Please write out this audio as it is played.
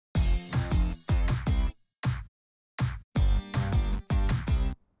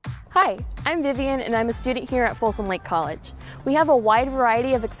Hi, I'm Vivian and I'm a student here at Folsom Lake College. We have a wide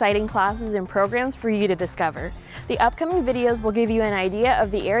variety of exciting classes and programs for you to discover. The upcoming videos will give you an idea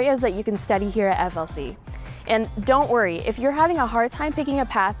of the areas that you can study here at FLC. And don't worry, if you're having a hard time picking a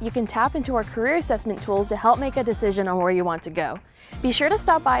path, you can tap into our career assessment tools to help make a decision on where you want to go. Be sure to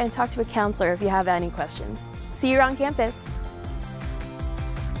stop by and talk to a counselor if you have any questions. See you around campus.